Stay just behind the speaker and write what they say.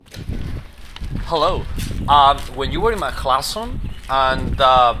Hello. When you were in my classroom and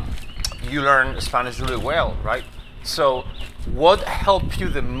you learned Spanish really well, right? So, what helped you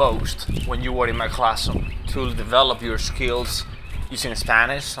the most when you were in my classroom to develop your skills using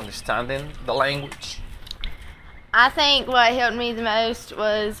Spanish, understanding the language? I think what helped me the most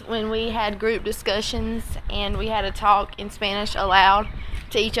was when we had group discussions and we had to talk in Spanish aloud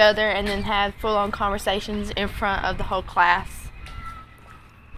to each other and then have full on conversations in front of the whole class.